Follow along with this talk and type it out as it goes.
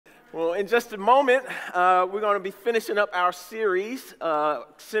Well, in just a moment, we're going to be finishing up our series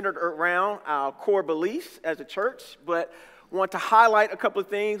centered around our core beliefs as a church, but want to highlight a couple of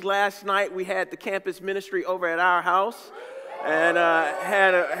things. Last night, we had the campus ministry over at our house and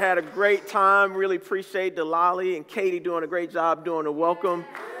had a great time. Really appreciate Delali and Katie doing a great job doing the welcome.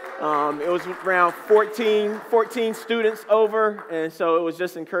 It was around 14 students over, and so it was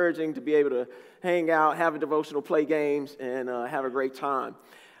just encouraging to be able to hang out, have a devotional, play games, and have a great time.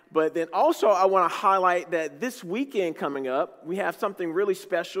 But then also I want to highlight that this weekend coming up, we have something really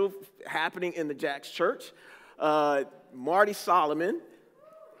special happening in the Jax Church. Marty Solomon,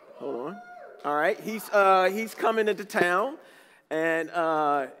 hold on. All right, he's coming into town, and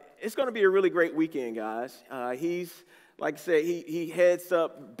it's going to be a really great weekend, guys. He's, like I said, he heads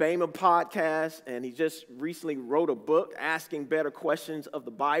up Bema Podcast, and he just recently wrote a book asking better questions of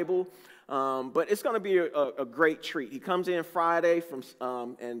the Bible. But it's going to be a great treat. He comes in Friday from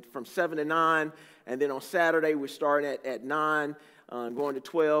 7 to 9, and then on Saturday we're starting at 9, going to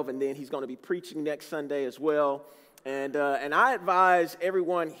 12, and then he's going to be preaching next Sunday as well. And I advise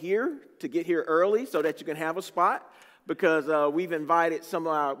everyone here to get here early so that you can have a spot, because we've invited some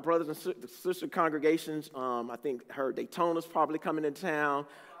of our brothers and sister congregations. I think Daytona's probably coming into town.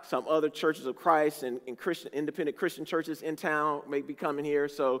 Some other churches of Christ and independent Christian churches in town may be coming here.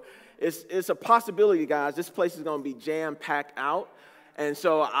 So it's a possibility, guys. This place is going to be jam-packed out. And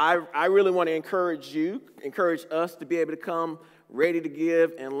so I really want to encourage us to be able to come ready to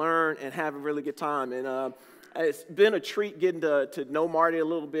give and learn and have a really good time. And it's been a treat getting to know Marty a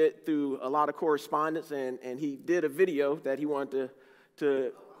little bit through a lot of correspondence. And he did a video that he wanted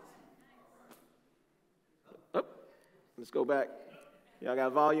to let's go back. Y'all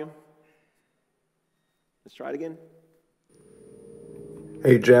got volume? Let's try it again.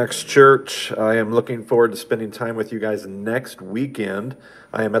 Hey, Jax Church. I am looking forward to spending time with you guys next weekend.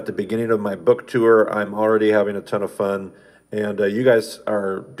 I am at the beginning of my book tour. I'm already having a ton of fun. And you guys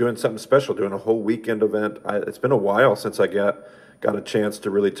are doing something special, doing a whole weekend event. It's been a while since I got a chance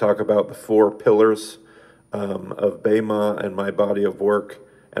to really talk about the 4 pillars of Bema and my body of work.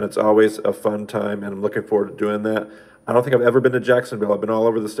 And it's always a fun time, and I'm looking forward to doing that. I don't think I've ever been to Jacksonville. I've been all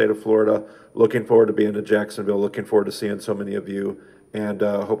over the state of Florida. Looking forward to being to Jacksonville. Looking forward to seeing so many of you. And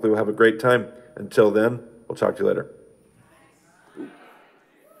hopefully we'll have a great time. Until then, we'll talk to you later.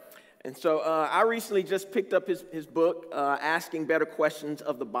 And so I recently just picked up his book, Asking Better Questions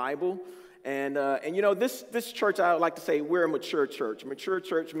of the Bible. And you know, this church, I would like to say we're a mature church. A mature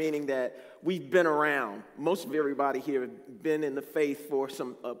church meaning that we've been around. Most of everybody here have been in the faith for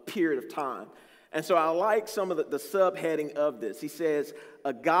a period of time. And so I like some of the subheading of this. He says,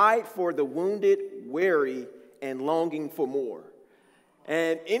 a guide for the wounded, weary, and longing for more.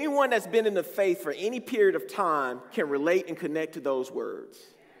 And anyone that's been in the faith for any period of time can relate and connect to those words.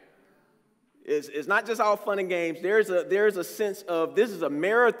 It's not just all fun and games. There's a sense of this is a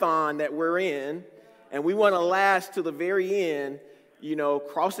marathon that we're in, and we want to last to the very end, you know,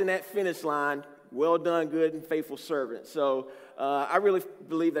 crossing that finish line. Well done, good and faithful servant. So I really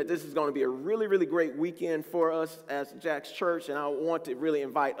believe that this is going to be a really, really great weekend for us as Jax Church, and I want to really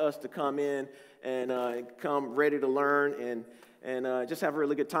invite us to come in and come ready to learn and just have a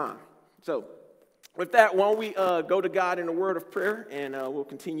really good time. So with that, why don't we go to God in a word of prayer, and we'll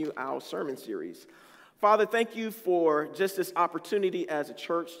continue our sermon series. Father, thank you for just this opportunity as a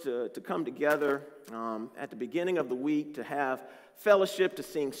church to come together at the beginning of the week, to have fellowship, to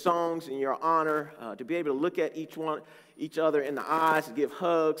sing songs in your honor, to be able to look at each other in the eyes, to give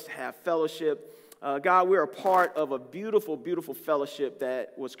hugs, to have fellowship. God, we're a part of a beautiful, beautiful fellowship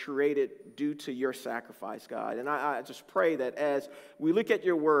that was created due to your sacrifice, God. And I just pray that as we look at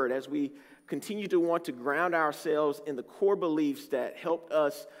your word, as we continue to want to ground ourselves in the core beliefs that helped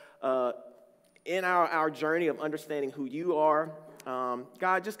us in our journey of understanding who you are,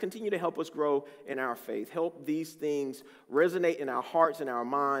 God, just continue to help us grow in our faith. Help these things resonate in our hearts and our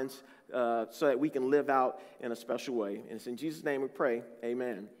minds so that we can live out in a special way. And it's in Jesus' name we pray.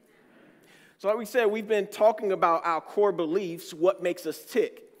 Amen. So like we said, we've been talking about our core beliefs, what makes us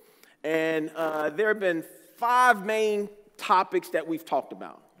tick. And there have been 5 main topics that we've talked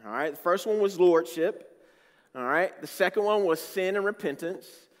about. All right, the first one was lordship. All right, the second one was sin and repentance.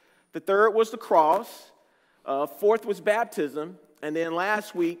 The third was the cross. Fourth was baptism. And then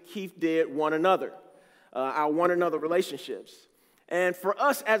last week, Keith did one another, our one another relationships. And for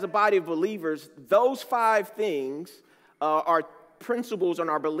us as a body of believers, those 5 things are principles and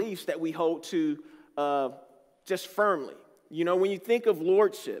our beliefs that we hold to just firmly. You know, when you think of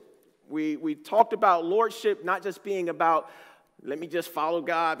lordship, we talked about lordship not just being about, let me just follow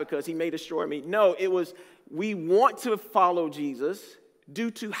God because he may destroy me. No, it was we want to follow Jesus.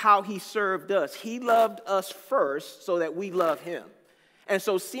 due to how he served us. He loved us first so that we love him. And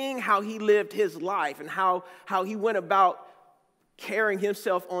so seeing how he lived his life and how he went about carrying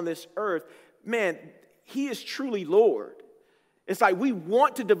himself on this earth, man, he is truly Lord. It's like we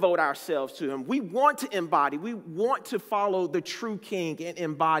want to devote ourselves to him. We want to embody. We want to follow the true king and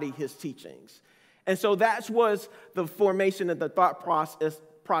embody his teachings. And so that was the formation of the thought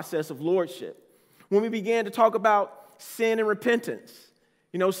process of lordship. When we began to talk about sin and repentance,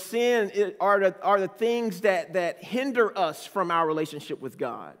 sin are the things that hinder us from our relationship with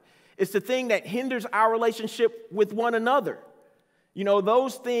God. It's the thing that hinders our relationship with one another.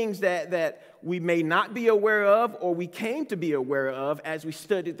 Those things that we may not be aware of or we came to be aware of as we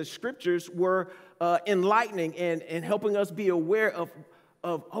studied the scriptures were enlightening and helping us be aware of,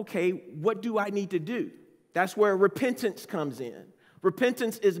 okay, what do I need to do? That's where repentance comes in.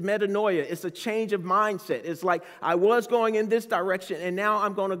 Repentance is metanoia. It's a change of mindset. It's like I was going in this direction and now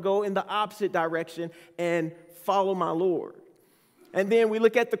I'm going to go in the opposite direction and follow my Lord. And then we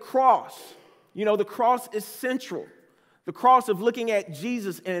look at the cross. The cross is central. The cross of looking at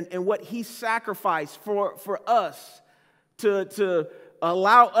Jesus and what he sacrificed for us to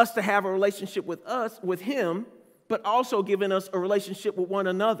allow us to have a relationship with him, but also giving us a relationship with one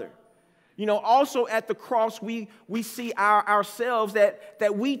another. Also at the cross, we see ourselves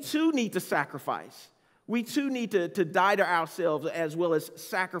that we too need to sacrifice. We too need to die to ourselves as well as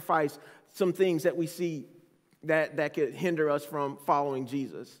sacrifice some things that we see that could hinder us from following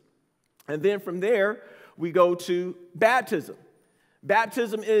Jesus. And then from there, we go to baptism.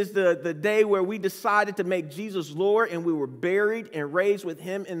 Baptism is the day where we decided to make Jesus Lord, and we were buried and raised with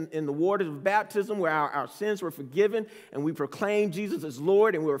him in the waters of baptism where our sins were forgiven, and we proclaimed Jesus as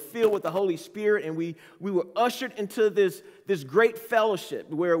Lord, and we were filled with the Holy Spirit, and we were ushered into this great fellowship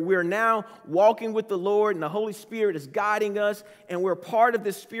where we're now walking with the Lord, and the Holy Spirit is guiding us, and we're part of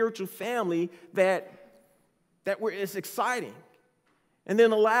this spiritual family it's exciting. And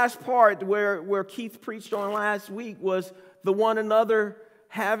then the last part where Keith preached on last week was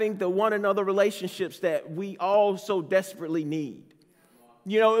having the one another relationships that we all so desperately need.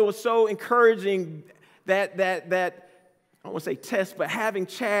 It was so encouraging that I don't want to say test, but having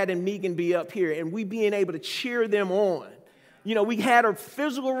Chad and Megan be up here and we being able to cheer them on. We had a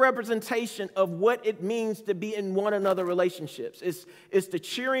physical representation of what it means to be in one another relationships. It's the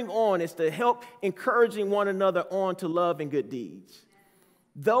cheering on. It's the help encouraging one another on to love and good deeds.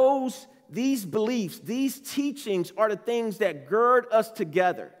 These beliefs, these teachings are the things that gird us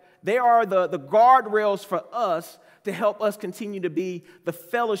together. They are the guardrails for us to help us continue to be the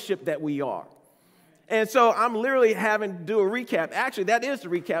fellowship that we are. And so I'm literally having to do a recap. Actually, that is the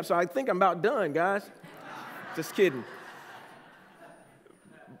recap, so I think I'm about done, guys. Just kidding.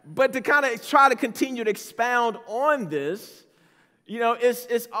 But to kind of try to continue to expound on this,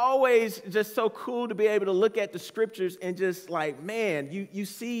 it's always just so cool to be able to look at the scriptures and just like, man, you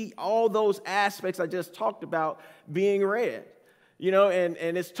see all those aspects I just talked about being read,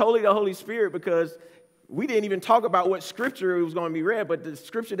 and it's totally the Holy Spirit because we didn't even talk about what scripture was going to be read, but the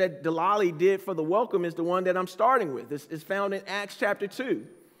scripture that Delali did for the welcome is the one that I'm starting with. It's found in Acts chapter 2.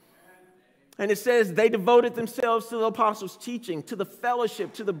 And it says, they devoted themselves to the apostles' teaching, to the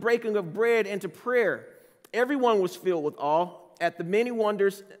fellowship, to the breaking of bread, and to prayer. Everyone was filled with awe at the many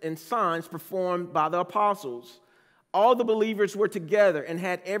wonders and signs performed by the apostles. All the believers were together and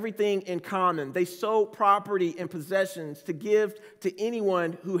had everything in common. They sold property and possessions to give to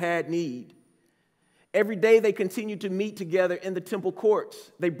anyone who had need. Every day they continued to meet together in the temple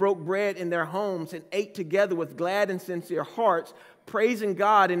courts. They broke bread in their homes and ate together with glad and sincere hearts, praising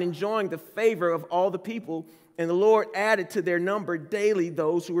God and enjoying the favor of all the people. And the Lord added to their number daily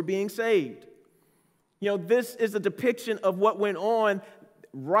those who were being saved. This is a depiction of what went on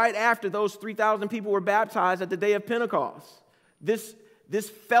right after those 3,000 people were baptized at the day of Pentecost. This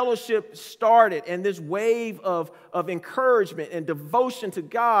fellowship started, and this wave of encouragement and devotion to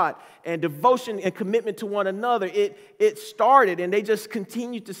God and devotion and commitment to one another, it started, and they just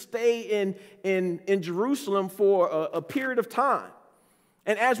continued to stay in Jerusalem for a period of time.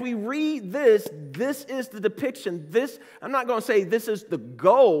 And as we read this is the depiction. I'm not going to say this is the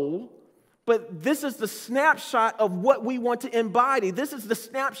goal, but this is the snapshot of what we want to embody. This is the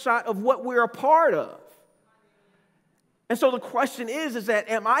snapshot of what we're a part of. And so the question is that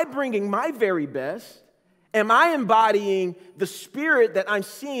am I bringing my very best? Am I embodying the spirit that I'm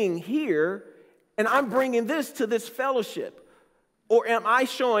seeing here, and I'm bringing this to this fellowship? Or am I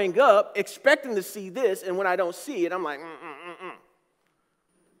showing up expecting to see this, and when I don't see it, I'm like,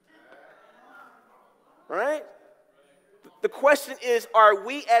 Right? The question is, are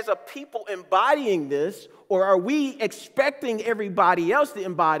we as a people embodying this, or are we expecting everybody else to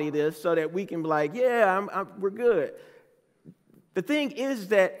embody this so that we can be like, yeah, we're good? The thing is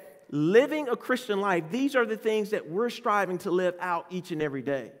that living a Christian life, these are the things that we're striving to live out each and every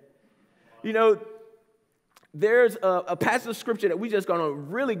day. You know, there's a passage of scripture that we're just going to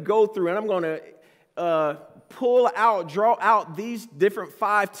really go through, and I'm going to draw out these different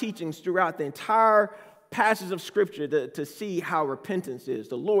 5 teachings throughout the entire passage of scripture to see how repentance is,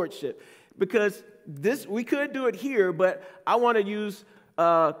 the lordship. Because we could do it here, but I want to use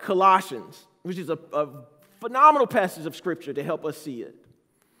Colossians, which is a phenomenal passage of scripture to help us see it.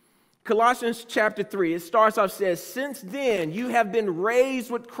 Colossians chapter 3, it starts off, says, since then you have been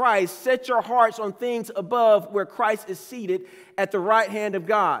raised with Christ, set your hearts on things above where Christ is seated at the right hand of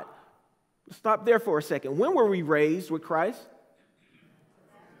God. Stop there for a second. When were we raised with Christ?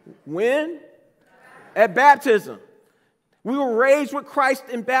 When? At baptism. We were raised with Christ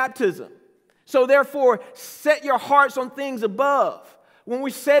in baptism. So therefore, set your hearts on things above. When we're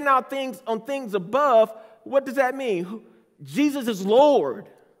setting our things on things above, what does that mean? Jesus is Lord.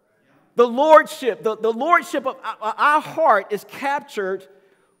 The lordship of our heart is captured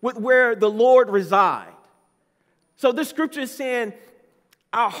with where the Lord resides. So this scripture is saying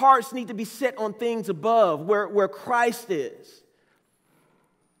our hearts need to be set on things above, where Christ is.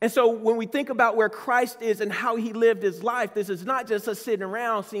 And so when we think about where Christ is and how he lived his life, this is not just us sitting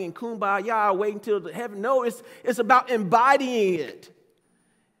around singing kumbaya, waiting till heaven. No, it's about embodying it.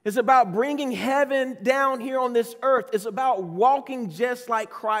 It's about bringing heaven down here on this earth. It's about walking just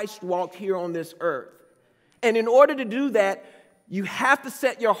like Christ walked here on this earth. And in order to do that, you have to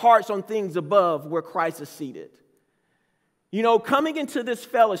set your hearts on things above where Christ is seated. You know, coming into this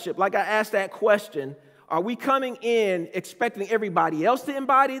fellowship, like I asked that question, are we coming in expecting everybody else to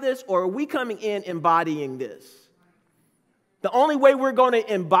embody this, or are we coming in embodying this? The only way we're going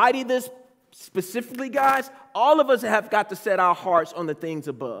to embody this specifically, guys, all of us have got to set our hearts on the things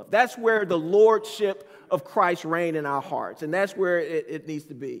above. That's where the lordship of Christ reigns in our hearts, and that's where it needs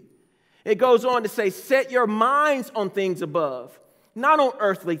to be. It goes on to say, set your minds on things above, not on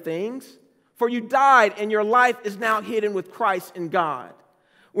earthly things, for you died and your life is now hidden with Christ in God.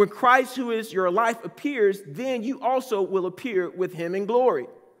 When Christ, who is your life, appears, then you also will appear with him in glory.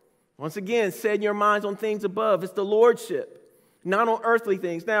 Once again, set your minds on things above. It's the lordship, not on earthly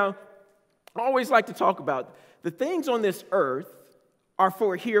things. Now, I always like to talk about the things on this earth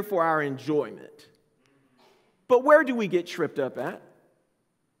are here for our enjoyment. But where do we get tripped up at?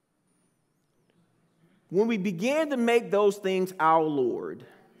 When we begin to make those things our Lord,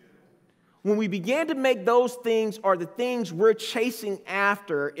 when we begin to make those things are the things we're chasing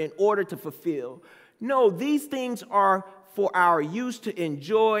after in order to fulfill. No, these things are for our use to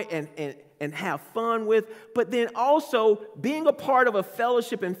enjoy and have fun with, but then also being a part of a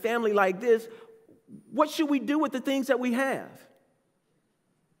fellowship and family like this, what should we do with the things that we have?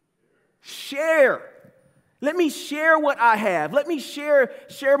 Share. Let me share what I have. Let me share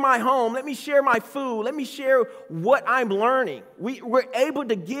my home. Let me share my food. Let me share what I'm learning. We're able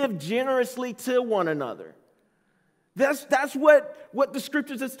to give generously to one another. That's what the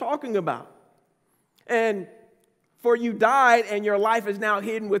scriptures is talking about. And for you died and your life is now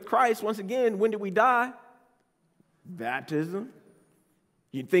hidden with Christ. Once again, when did we die? Baptism.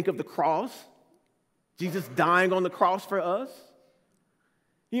 You think of the cross. Jesus dying on the cross for us.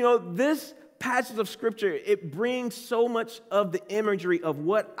 You know, this passage of scripture, it brings so much of the imagery of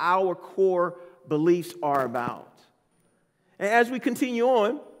what our core beliefs are about. And as we continue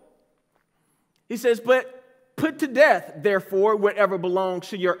on, he says, but put to death, therefore, whatever belongs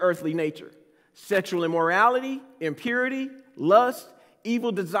to your earthly nature. Sexual immorality, impurity, lust,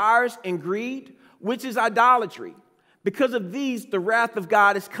 evil desires, and greed, which is idolatry. Because of these, the wrath of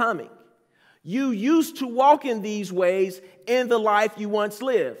God is coming. You used to walk in these ways in the life you once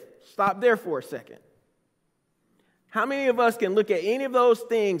lived. Stop there for a second. How many of us can look at any of those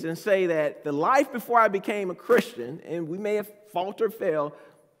things and say that the life before I became a Christian, and we may have faltered or failed,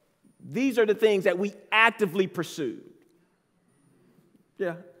 these are the things that we actively pursued?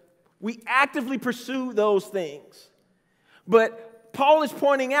 Yeah. We actively pursue those things. But Paul is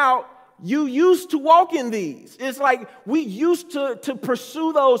pointing out, you used to walk in these. It's like we used to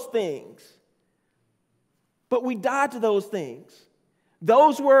pursue those things. But we died to those things.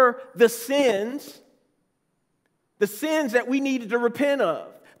 Those were the sins that we needed to repent of,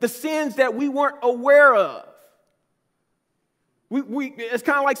 the sins that we weren't aware of. It's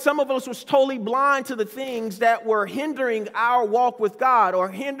kind of like some of us was totally blind to the things that were hindering our walk with God or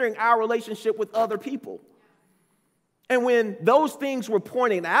hindering our relationship with other people. And when those things were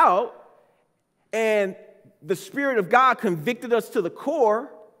pointed out and the Spirit of God convicted us to the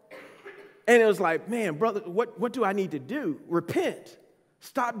core. And it was like, man, brother, what do I need to do? Repent.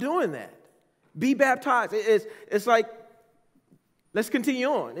 Stop doing that. Be baptized. It's like, let's continue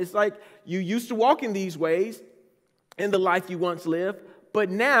on. It's like you used to walk in these ways in the life you once lived, but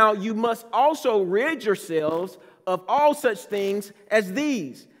now you must also rid yourselves of all such things as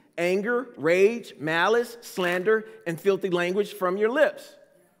these: anger, rage, malice, slander, and filthy language from your lips.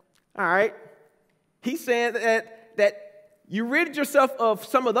 All right. He's saying that you rid yourself of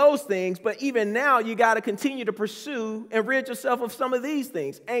some of those things, but even now you got to continue to pursue and rid yourself of some of these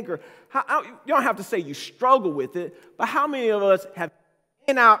things. Anger. You don't have to say you struggle with it, but how many of us have,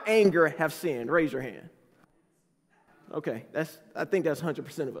 in our anger, have sinned? Raise your hand. Okay, I think that's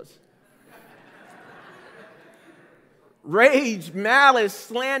 100% of us. Rage, malice,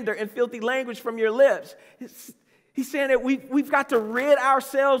 slander, and filthy language from your lips. He's saying that we've got to rid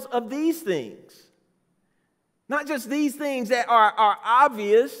ourselves of these things. Not just these things that are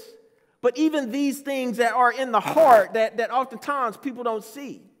obvious, but even these things that are in the heart that oftentimes people don't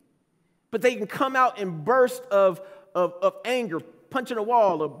see. But they can come out in bursts of anger, punching a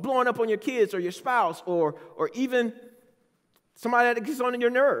wall, or blowing up on your kids or your spouse, or even somebody that gets on your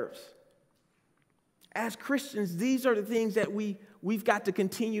nerves. As Christians, these are the things that we've got to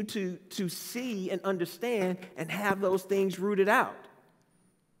continue to see and understand and have those things rooted out.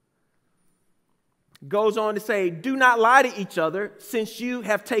 Goes on to say, do not lie to each other, since you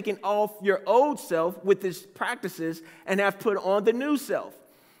have taken off your old self with its practices and have put on the new self.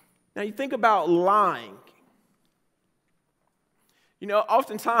 Now you think about lying. You know,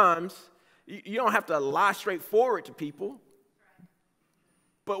 oftentimes you don't have to lie straightforward to people.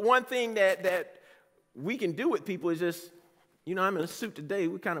 But one thing that we can do with people is just, you know, I'm in a suit today.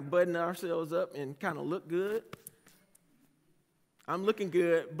 We kind of button ourselves up and kind of look good. I'm looking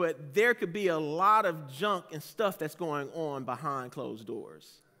good, but there could be a lot of junk and stuff that's going on behind closed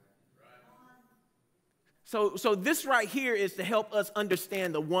doors. So this right here is to help us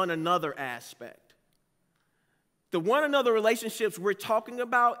understand the one another aspect. The one another relationships we're talking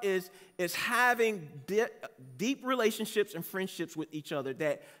about is having deep relationships and friendships with each other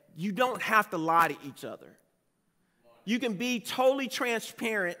that you don't have to lie to each other. You can be totally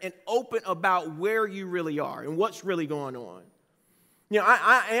transparent and open about where you really are and what's really going on. You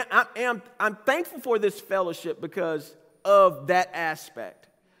know, I'm thankful for this fellowship because of that aspect.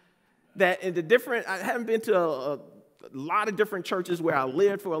 That in the different, I haven't been to a lot of different churches where I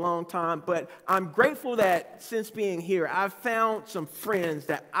lived for a long time, but I'm grateful that since being here, I've found some friends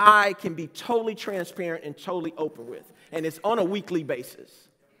that I can be totally transparent and totally open with. And it's on a weekly basis.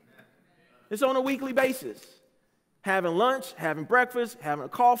 It's on a weekly basis. Having lunch, having breakfast, having a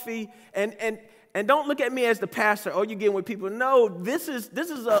coffee, and don't look at me as the pastor, oh, you're getting with people. No, this is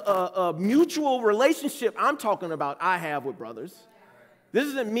a mutual relationship I'm talking about I have with brothers. This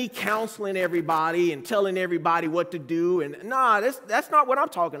isn't me counseling everybody and telling everybody what to do. And that's not what I'm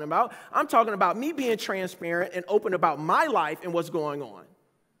talking about. I'm talking about me being transparent and open about my life and what's going on.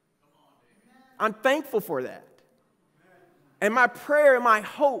 I'm thankful for that. And my prayer and my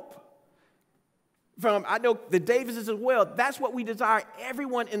hope from, I know the Davises as well, that's what we desire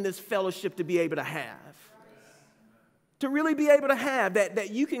everyone in this fellowship to be able to have. To really be able to have, that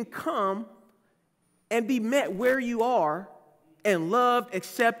you can come and be met where you are and loved,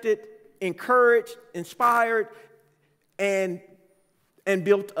 accepted, encouraged, inspired, and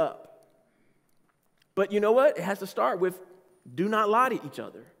built up. But you know what? It has to start with do not lie to each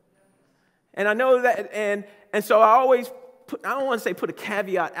other. And I know that, and so I don't want to say put a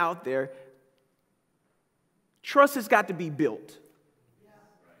caveat out there. Trust has got to be built.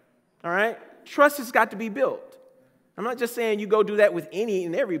 All right? Trust has got to be built. I'm not just saying you go do that with any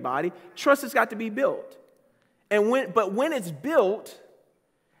and everybody. Trust has got to be built. But when it's built,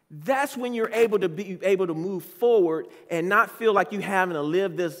 that's when you're able to move forward and not feel like you're having to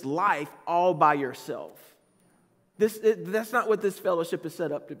live this life all by yourself. That's not what this fellowship is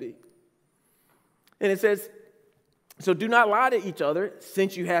set up to be. And it says, so do not lie to each other,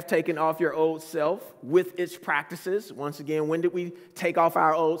 since you have taken off your old self with its practices. Once again, when did we take off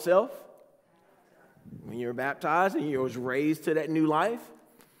our old self? When you were baptized and you was raised to that new life.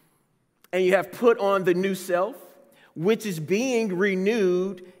 And you have put on the new self, which is being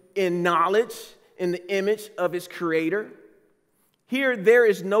renewed in knowledge, in the image of its creator. Here there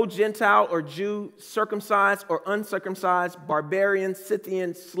is no Gentile or Jew, circumcised or uncircumcised, barbarian,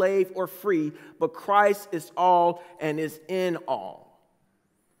 Scythian, slave or free, but Christ is all and is in all.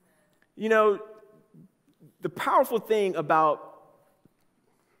 You know, the powerful thing about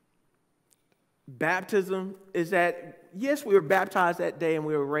baptism is that, yes, we were baptized that day and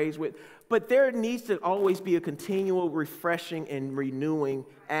we were raised with, but there needs to always be a continual refreshing and renewing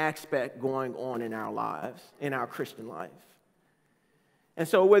aspect going on in our lives, in our Christian life. And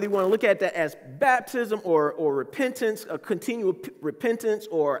so whether you want to look at that as baptism or repentance, a continual repentance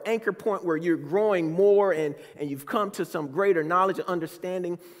or anchor point where you're growing more and you've come to some greater knowledge and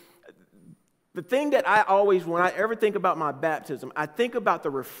understanding, the thing that I always, when I ever think about my baptism, I think about the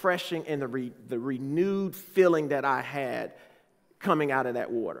refreshing and the renewed feeling that I had coming out of that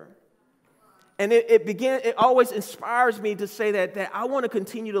water. And it always inspires me to say that I want to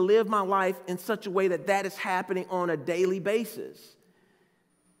continue to live my life in such a way that is happening on a daily basis.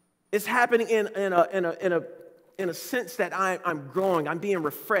 It's happening in a sense that I'm growing, I'm being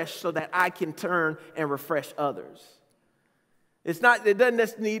refreshed so that I can turn and refresh others. It doesn't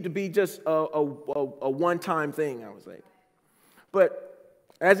necessarily need to be just a one-time thing, I would say. But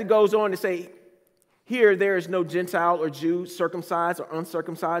as it goes on to say, here there is no Gentile or Jew, circumcised or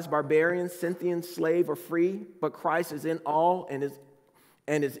uncircumcised, barbarian, Scythian, slave or free, but Christ is in all and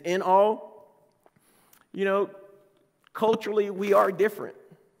is in all. You know, culturally we are different.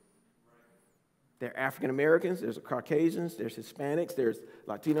 There are African Americans, there's Caucasians, there's Hispanics, there's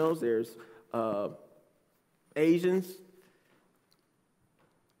Latinos, there's Asians.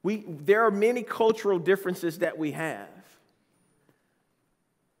 There are many cultural differences that we have.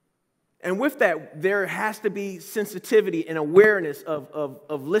 And with that, there has to be sensitivity and awareness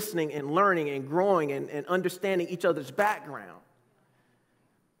of listening and learning and growing and understanding each other's background.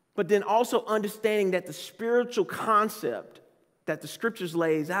 But then also understanding that the spiritual concept that the scriptures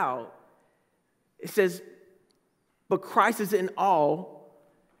lays out, it says, but Christ is in all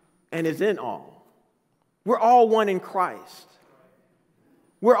and is in all. We're all one in Christ.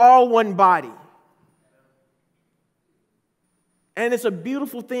 We're all one body. And it's a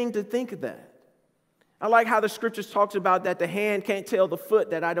beautiful thing to think of that. I like how the scriptures talks about that the hand can't tell the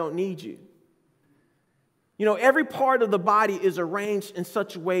foot that I don't need you. You know, every part of the body is arranged in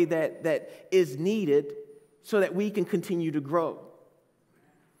such a way that is needed so that we can continue to grow.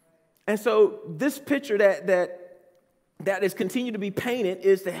 And so this picture that is continued to be painted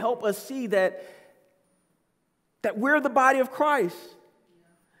is to help us see that we're the body of Christ.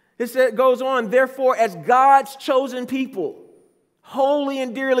 It goes on, therefore, as God's chosen people, holy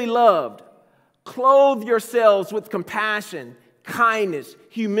and dearly loved, clothe yourselves with compassion, kindness,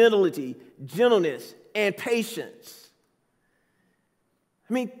 humility, gentleness, and patience.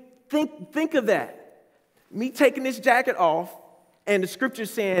 I mean, think of that. Me taking this jacket off and the scripture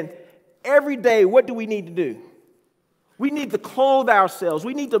saying, every day, what do we need to do? We need to clothe ourselves.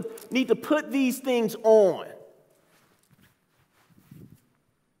 We need to put these things on.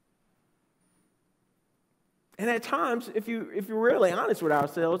 And at times, if you're really honest with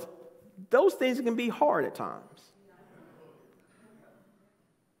ourselves, those things can be hard at times.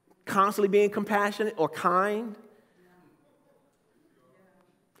 Constantly being compassionate or kind,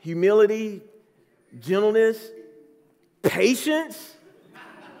 humility, gentleness, patience.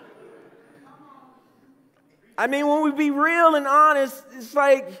 I mean, when we be real and honest, it's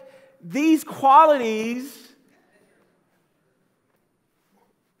like these qualities,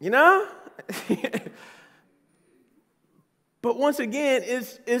 you know? But once again,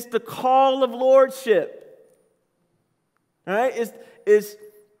 it's the call of lordship. All right?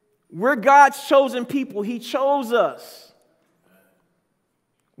 We're God's chosen people. He chose us.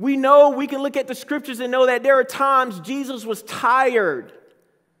 We can look at the scriptures and know that there are times Jesus was tired.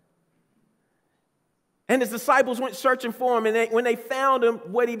 And his disciples went searching for him. And when they found him,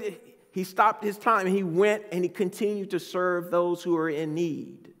 what he did, he stopped his time and he went and he continued to serve those who are in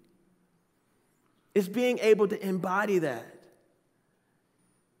need. It's being able to embody that.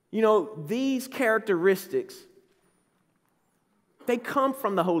 You know, these characteristics, they come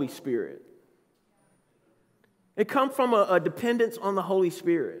from the Holy Spirit. They come from a dependence on the Holy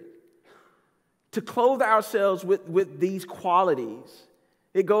Spirit. To clothe ourselves with these qualities.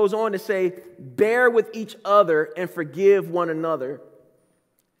 It goes on to say, bear with each other and forgive one another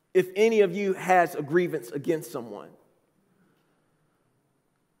if any of you has a grievance against someone.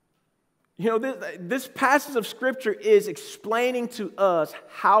 You know, this passage of Scripture is explaining to us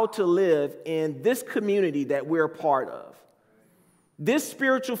how to live in this community that we're a part of. This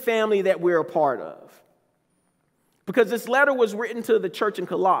spiritual family that we're a part of. Because this letter was written to the church in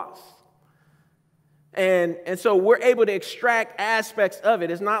Colossus. And so we're able to extract aspects of it.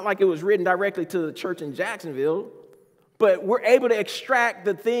 It's not like it was written directly to the church in Jacksonville, but we're able to extract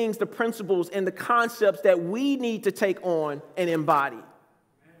the things, the principles, and the concepts that we need to take on and embody.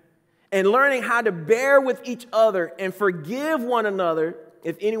 And learning how to bear with each other and forgive one another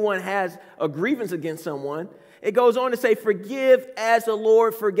if anyone has a grievance against someone, it goes on to say, forgive as the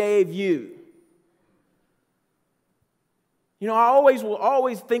Lord forgave you. You know, I will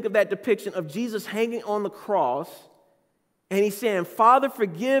always think of that depiction of Jesus hanging on the cross, and he's saying, Father,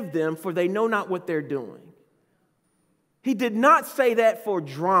 forgive them, for they know not what they're doing. He did not say that for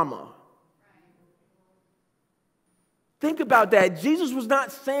drama. Think about that. Jesus was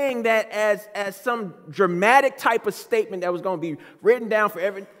not saying that as some dramatic type of statement that was going to be written down for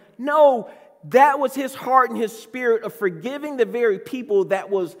everyone. No, that was his heart and his spirit of forgiving the very people that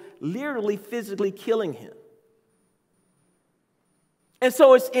was literally physically killing him. And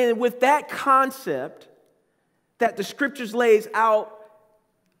so it's with that concept that the scriptures lays out,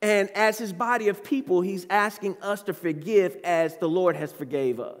 and as his body of people, he's asking us to forgive as the Lord has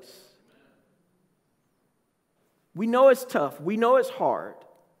forgave us. We know it's tough. We know it's hard.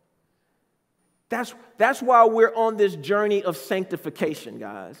 That's why we're on this journey of sanctification,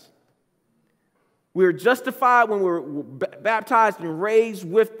 guys. We're justified when we're baptized and raised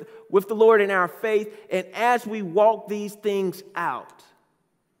with the Lord in our faith. And as we walk these things out,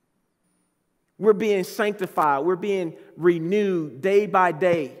 we're being sanctified. We're being renewed day by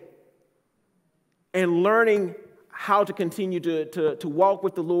day and learning how to continue to walk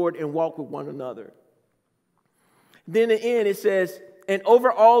with the Lord and walk with one another. Then at the end it says, and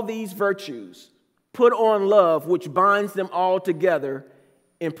over all these virtues, put on love, which binds them all together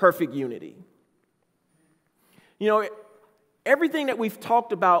in perfect unity. You know, everything that we've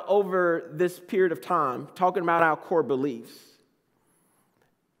talked about over this period of time, talking about our core beliefs,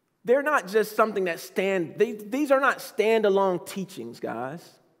 they're not just something that these are not standalone teachings, guys.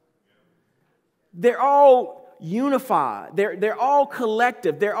 They're all unified. They're all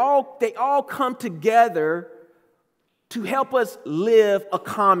collective. They all come together to help us live a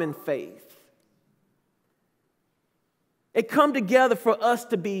common faith. They come together for us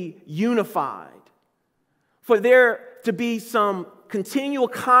to be unified, for there to be some continual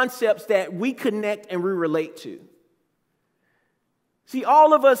concepts that we connect and we relate to. See,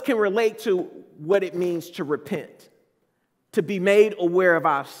 all of us can relate to what it means to repent, to be made aware of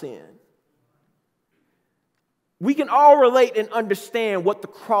our sin. We can all relate and understand what the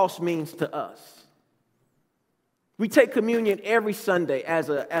cross means to us. We take communion every Sunday as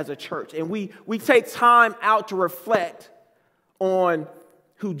a church, and we take time out to reflect on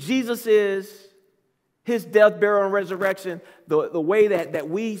who Jesus is, his death, burial, and resurrection, the way that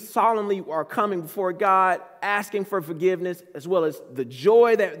we solemnly are coming before God, asking for forgiveness, as well as the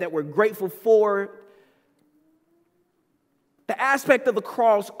joy that we're grateful for. The aspect of the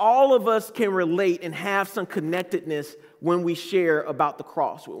cross, all of us can relate and have some connectedness when we share about the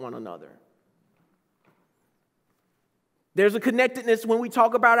cross with one another. There's a connectedness when we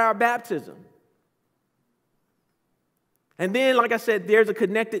talk about our baptism. And then, like I said, there's a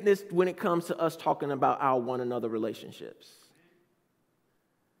connectedness when it comes to us talking about our one another relationships.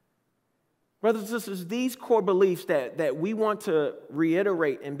 Brothers and sisters, these core beliefs that we want to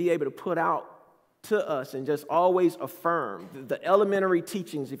reiterate and be able to put out to us and just always affirm, the elementary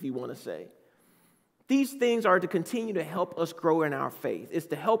teachings, if you want to say, these things are to continue to help us grow in our faith. It's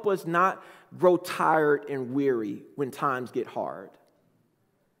to help us not grow tired and weary when times get hard.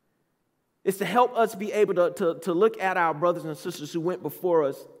 It's to help us be able to look at our brothers and sisters who went before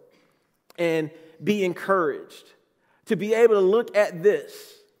us and be encouraged. To be able to look at this.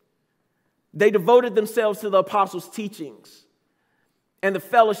 They devoted themselves to the apostles' teachings and the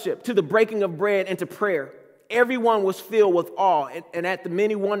fellowship, to the breaking of bread and to prayer. Everyone was filled with awe and at the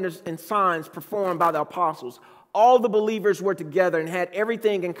many wonders and signs performed by the apostles. All the believers were together and had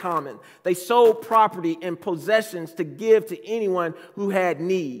everything in common. They sold property and possessions to give to anyone who had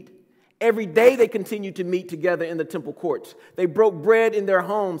need. Every day they continued to meet together in the temple courts. They broke bread in their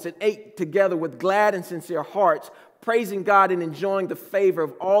homes and ate together with glad and sincere hearts, praising God and enjoying the favor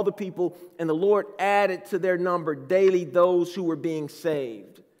of all the people. And the Lord added to their number daily those who were being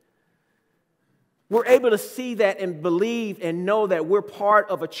saved. We're able to see that and believe and know that we're part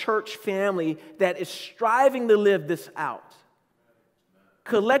of a church family that is striving to live this out.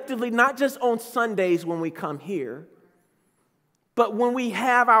 Collectively, not just on Sundays when we come here, but when we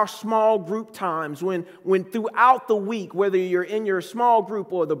have our small group times, when throughout the week, whether you're in your small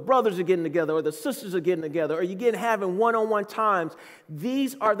group or the brothers are getting together or the sisters are getting together or you're having one-on-one times,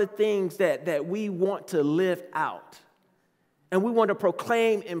 these are the things that we want to live out. And we want to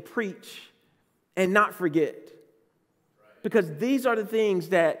proclaim and preach and not forget. Because these are the things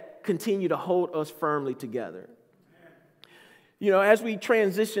that continue to hold us firmly together. You know, as we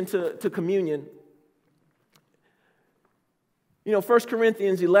transition to communion, you know, 1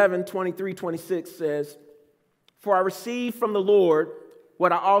 Corinthians 11, 23, 26 says, "For I received from the Lord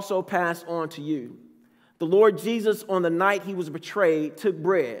what I also pass on to you. The Lord Jesus, on the night he was betrayed, took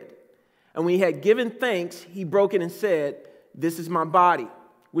bread. And when he had given thanks, he broke it and said, "This is my body,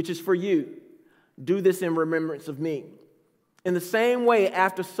 which is for you. Do this in remembrance of me." In the same way,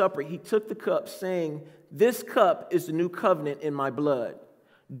 after supper, he took the cup, saying, "This cup is the new covenant in my blood.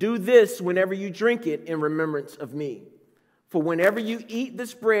 Do this whenever you drink it in remembrance of me. For whenever you eat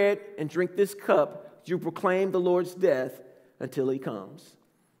this bread and drink this cup, you proclaim the Lord's death until he comes."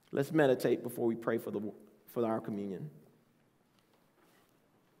 Let's meditate before we pray for our communion.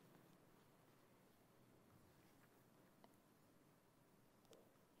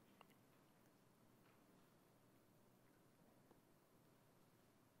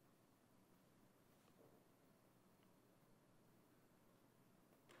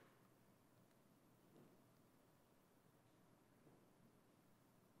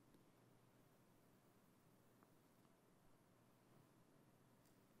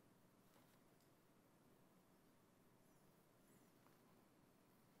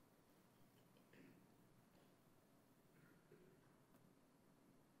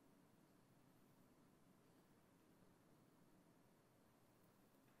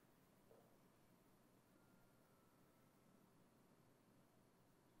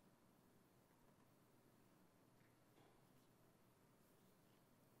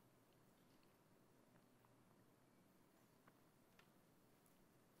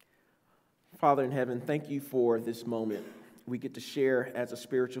 Father in heaven, thank you for this moment. We get to share as a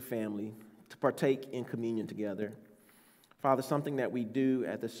spiritual family, to partake in communion together. Father, something that we do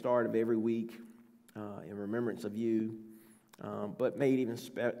at the start of every week in remembrance of you, but made even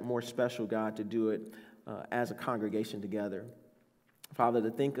more special, God, to do it as a congregation together. Father,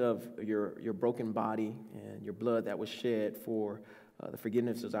 to think of your broken body and your blood that was shed for the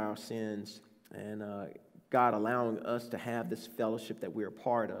forgiveness of our sins, and God allowing us to have this fellowship that we're a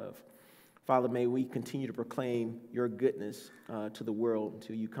part of. Father, may we continue to proclaim your goodness to the world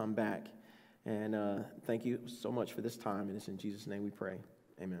until you come back. And thank you so much for this time. And it's in Jesus' name we pray.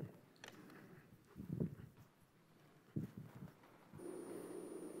 Amen.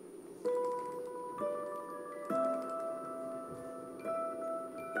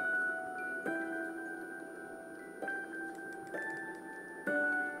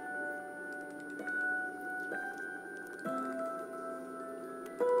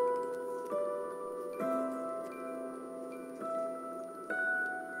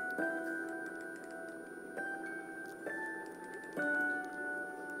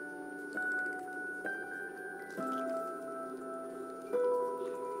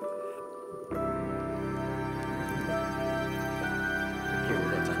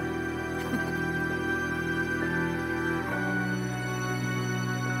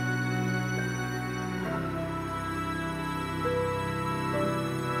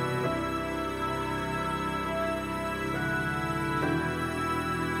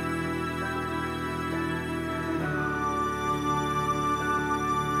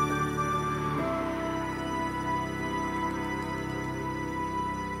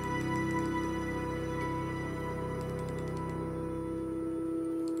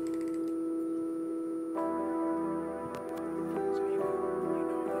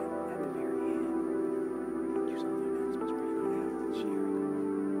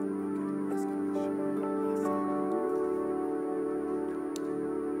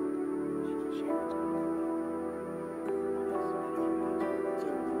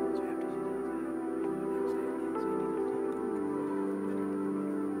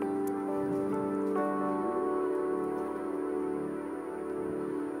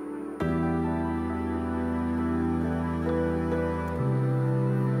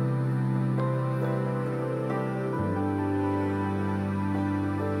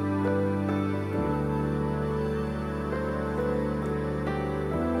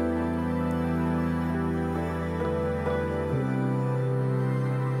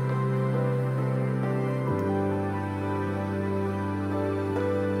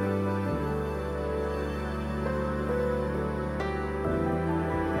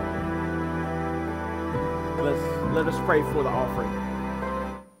 Let us pray for the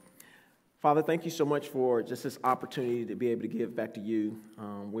offering. Father, thank you so much for just this opportunity to be able to give back to you.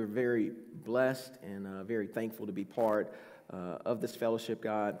 We're very blessed and very thankful to be part of this fellowship,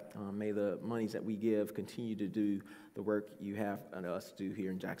 God. May the monies that we give continue to do the work you have us do here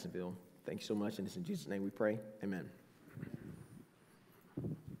in Jacksonville. Thank you so much, and it's in Jesus' name we pray. Amen.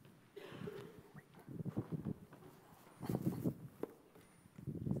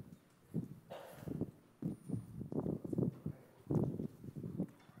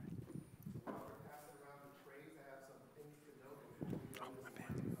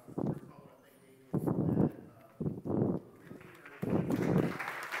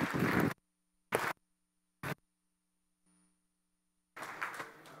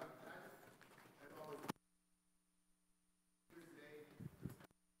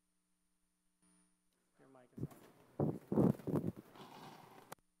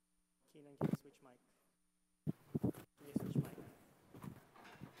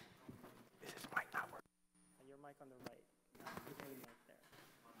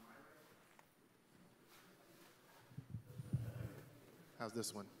 How's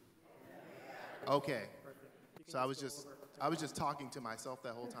this one? Okay. So I was just talking to myself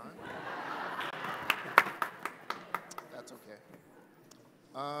that whole time. That's okay.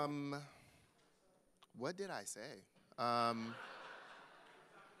 What did I say?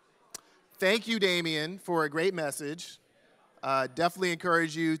 Thank you, Damien, for a great message. Definitely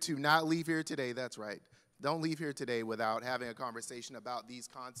encourage you to not leave here today. That's right. Don't leave here today without having a conversation about these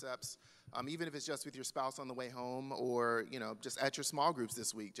concepts, even if it's just with your spouse on the way home or, just at your small groups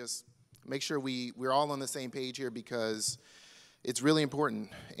this week. Just make sure we're all on the same page here because it's really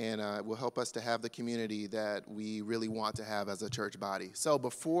important and it will help us to have the community that we really want to have as a church body. So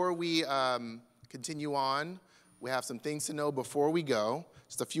before we continue on, we have some things to know before we go.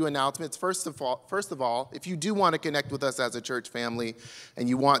 Just a few announcements. First of all, if you do want to connect with us as a church family and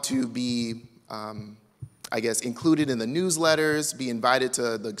you want to be, included in the newsletters, be invited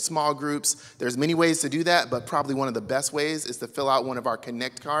to the small groups, there's many ways to do that, but probably one of the best ways is to fill out one of our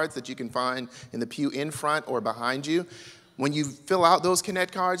Connect cards that you can find in the pew in front or behind you. When you fill out those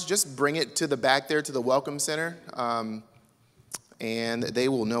Connect cards, just bring it to the back there to the Welcome Center, and they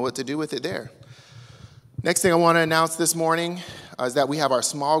will know what to do with it there. Next thing I want to announce this morning is that we have our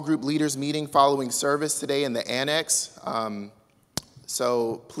small group leaders meeting following service today in the annex.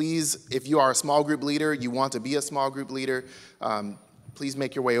 So please, if you are a small group leader, you want to be a small group leader, please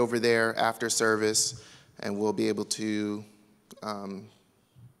make your way over there after service, and we'll be able to,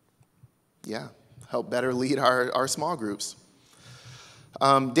 help better lead our small groups.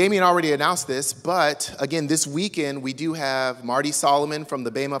 Damien already announced this, but again, this weekend we do have Marty Solomon from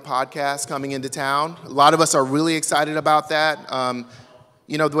the Bema podcast coming into town. A lot of us are really excited about that.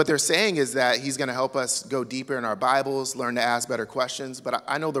 What they're saying is that he's going to help us go deeper in our Bibles, learn to ask better questions, but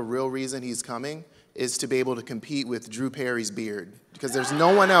I know the real reason he's coming is to be able to compete with Drew Perry's beard, because there's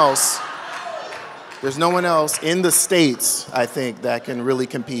no one else in the States, I think, that can really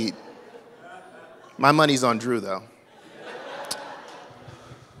compete. My money's on Drew, though.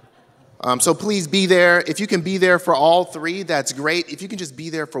 So please be there. If you can be there for all three, that's great. If you can just be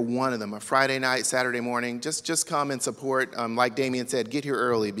there for one of them, a Friday night, Saturday morning, just come and support. Like Damien said, get here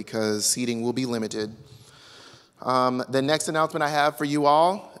early because seating will be limited. The next announcement I have for you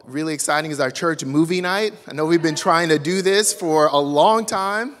all, really exciting, is our church movie night. I know we've been trying to do this for a long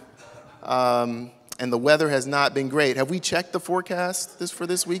time, and the weather has not been great. Have we checked the forecast for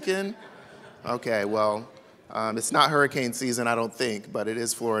this weekend? Okay, well, it's not hurricane season, I don't think, but it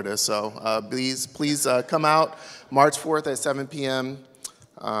is Florida. So please come out March 4th at 7 p.m.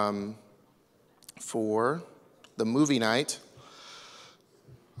 For the movie night.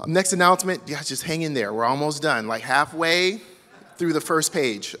 Next announcement, just hang in there. We're almost done, like halfway through the first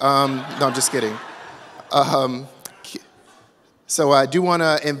page. No, I'm just kidding. So I do want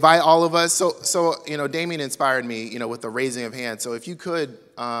to invite all of us. So Damien inspired me, with the raising of hands. So if you could,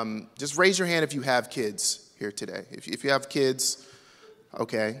 just raise your hand if you have kids here today. If you have kids,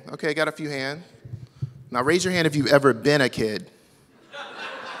 okay, got a few hands. Now raise your hand if you've ever been a kid.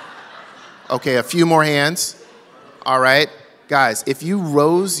 Okay, a few more hands. All right. Guys, if you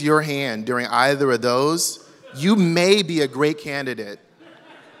rose your hand during either of those, you may be a great candidate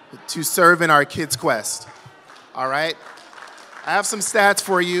to serve in our Kids Quest. All right? I have some stats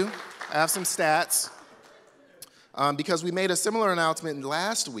for you. Because we made a similar announcement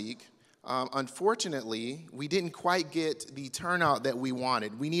last week. Unfortunately, we didn't quite get the turnout that we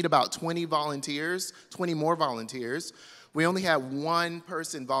wanted. We need about 20 more volunteers. We only had one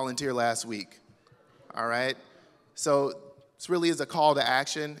person volunteer last week. All right? So this really is a call to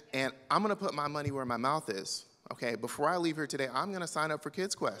action, and I'm going to put my money where my mouth is. Okay, before I leave here today, I'm going to sign up for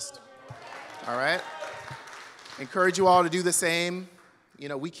Kids Quest. All right? Encourage you all to do the same.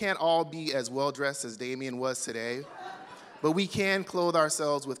 We can't all be as well-dressed as Damien was today, but we can clothe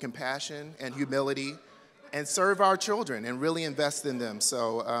ourselves with compassion and humility and serve our children and really invest in them.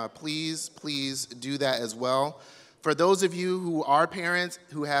 So please do that as well. For those of you who are parents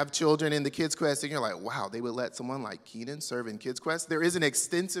who have children in the Kids Quest, and you're like, wow, they would let someone like Keenan serve in Kids Quest? There is an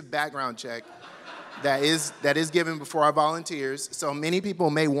extensive background check that is given before our volunteers. So many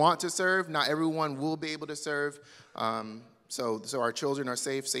people may want to serve. Not everyone will be able to serve. So our children are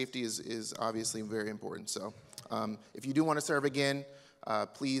safe. Safety is obviously very important. So if you do want to serve again,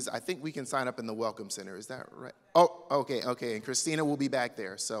 please, I think we can sign up in the Welcome Center. Is that right? Oh, okay. And Christina will be back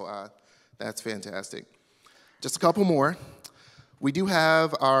there. So that's fantastic. Just a couple more. We do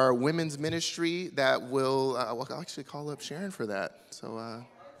have our women's ministry that will, I'll actually call up Sharon for that. So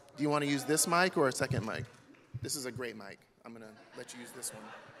do you want to use this mic or a second mic? This is a great mic. I'm going to let you use this one.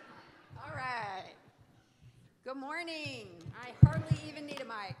 All right. Good morning. I hardly even need a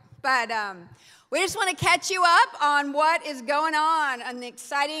mic. But We just want to catch you up on what is going on in the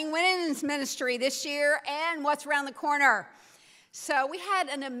exciting women's ministry this year and what's around the corner. So we had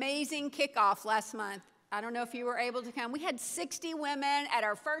an amazing kickoff last month. I don't know if you were able to come. We had 60 women at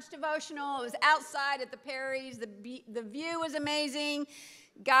our first devotional. It was outside at the Perry's. The view was amazing.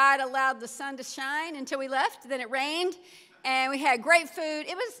 God allowed the sun to shine until we left. Then it rained, and we had great food.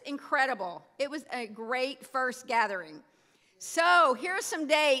 It was incredible. It was a great first gathering. So here are some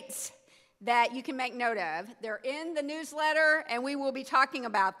dates that you can make note of. They're in the newsletter, and we will be talking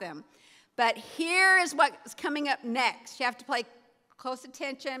about them. But here is what's coming up next. You have to pay close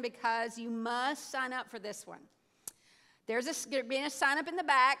attention because you must sign up for this one. There's going to be a sign up in the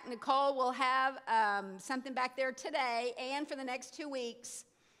back. Nicole will have something back there today and for the next 2 weeks.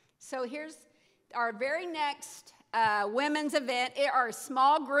 So here's our very next women's event. It are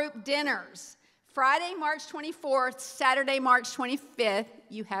small group dinners. Friday, March 24th, Saturday, March 25th,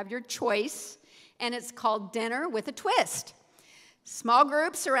 you have your choice, and it's called Dinner with a Twist. Small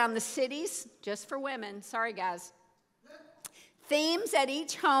groups around the cities, just for women. Sorry, guys. Themes at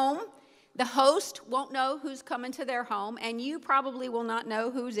each home. The host won't know who's coming to their home, and you probably will not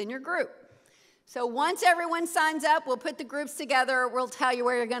know who's in your group. So once everyone signs up, we'll put the groups together. We'll tell you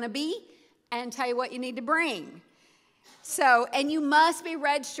where you're going to be and tell you what you need to bring. So, and you must be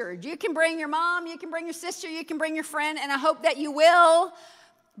registered. You can bring your mom, you can bring your sister, you can bring your friend, and I hope that you will,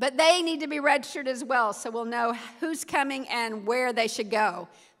 but they need to be registered as well so we'll know who's coming and where they should go.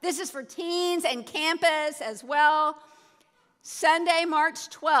 This is for teens and campus as well. Sunday, March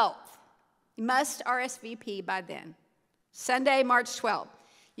 12th. You must RSVP by then. Sunday, March 12th.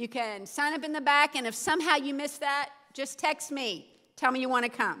 You can sign up in the back, and if somehow you miss that, just text me. Tell me you want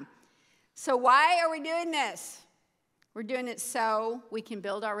to come. So why are we doing this? We're doing it so we can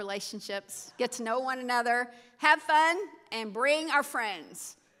build our relationships, get to know one another, have fun, and bring our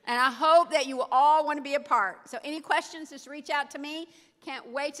friends. And I hope that you will all want to be a part. So any questions, just reach out to me. Can't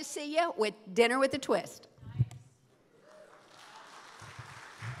wait to see you with Dinner with a Twist.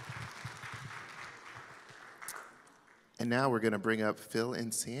 And now we're going to bring up Phil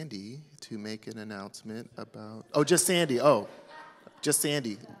and Sandy to make an announcement about, oh, just Sandy, just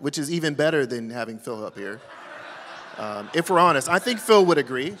Sandy, which is even better than having Phil up here. If we're honest, I think Phil would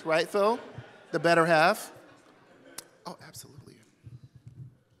agree, right, Phil? The better half? Oh, absolutely.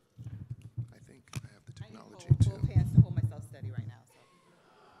 I think I have the technology I need too. full pants to hold myself steady right now.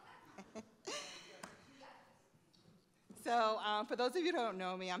 So, for those of you who don't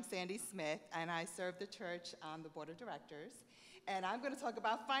know me, I'm Sandy Smith, and I serve the church on the board of directors. And I'm going to talk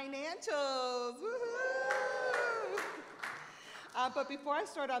about financials. Woo-hoo! But before I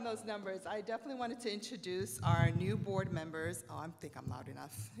start on those numbers, I definitely wanted to introduce our new board members. Oh, I think I'm loud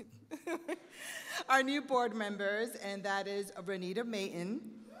enough. Our new board members, and that is Renita Mayton,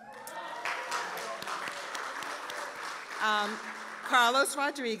 Carlos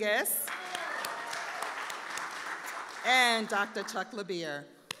Rodriguez, and Dr. Chuck LeBeer.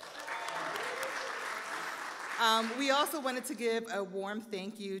 We also wanted to give a warm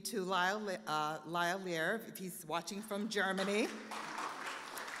thank you to Lyle Lear, if he's watching from Germany,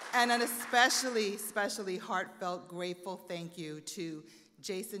 and an especially heartfelt, grateful thank you to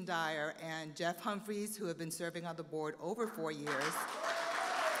Jason Dyer and Jeff Humphreys, who have been serving on the board over 4 years,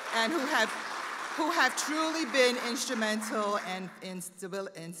 and who have truly been instrumental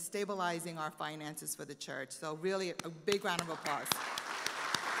in stabilizing our finances for the church. So really, a big round of applause.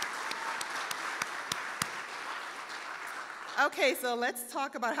 Okay, so let's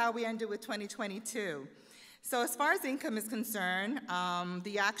talk about how we ended with 2022. So as far as income is concerned,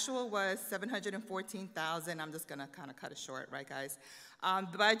 the actual was $714,000. I'm just gonna kind of cut it short, right, guys?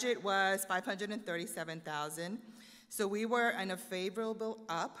 The budget was $537,000. So we were in a favorable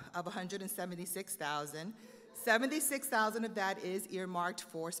up of $176,000. $76,000 of that is earmarked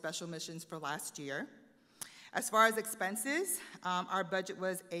for special missions for last year. As far as expenses, our budget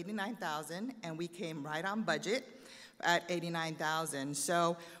was $89,000, and we came right on budget at $89,000.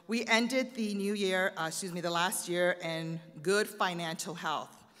 So we ended the the last year in good financial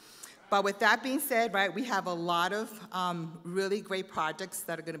health. But with that being said, right, we have a lot of really great projects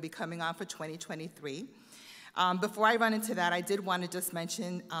that are going to be coming on for 2023. Before I run into that, I did want to just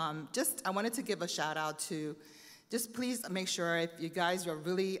mention, I wanted to give a shout out to, just please make sure if you guys are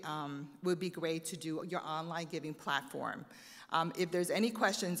really, would be great to do your online giving platform. If there's any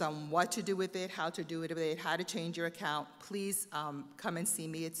questions on what to do with it, how to do it with it, how to change your account, please come and see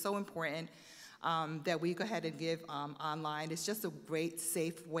me. It's so important that we go ahead and give online. It's just a great,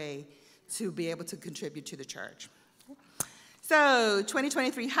 safe way to be able to contribute to the church. So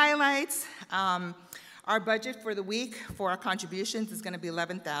 2023 highlights. Our budget for the week for our contributions is going to be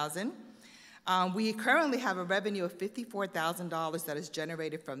 $11,000. We currently have a revenue of $54,000 that is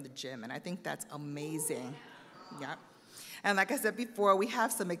generated from the gym, and I think that's amazing. Yep. And like I said before, we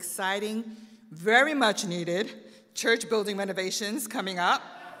have some exciting, very much needed church building renovations coming up.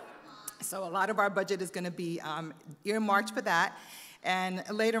 So a lot of our budget is going to be earmarked for that. And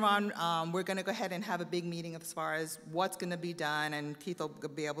later on, we're going to go ahead and have a big meeting as far as what's going to be done, and Keith will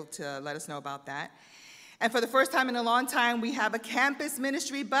be able to let us know about that. And for the first time in a long time, we have a campus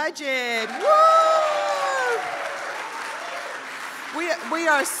ministry budget. Woo! We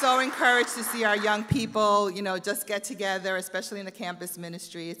are so encouraged to see our young people, just get together, especially in the campus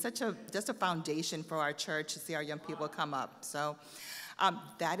ministry. It's just a foundation for our church to see our young people come up. So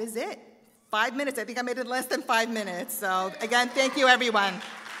that is it. 5 minutes. I think I made it less than 5 minutes. So again, thank you, everyone.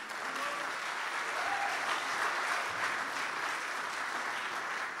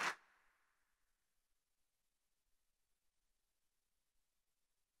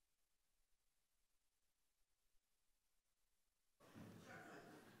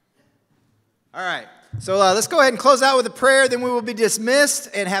 All right, so let's go ahead and close out with a prayer, then we will be dismissed,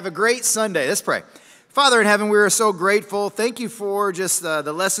 and have a great Sunday. Let's pray. Father in heaven, we are so grateful. Thank you for just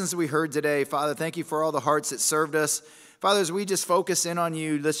the lessons that we heard today. Father, thank you for all the hearts that served us. Father, as we just focus in on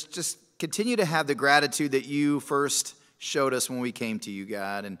you, let's just continue to have the gratitude that you first showed us when we came to you,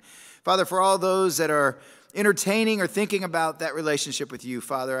 God. And Father, for all those that are entertaining or thinking about that relationship with you,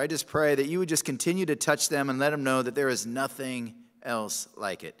 Father, I just pray that you would just continue to touch them and let them know that there is nothing else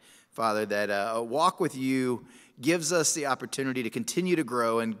like it. Father, that a walk with you gives us the opportunity to continue to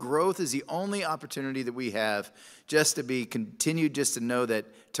grow, and growth is the only opportunity that we have just to be continued, just to know that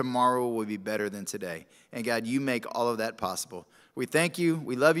tomorrow will be better than today. And God, you make all of that possible. We thank you.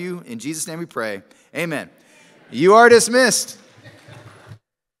 We love you. In Jesus' name we pray. Amen. You are dismissed.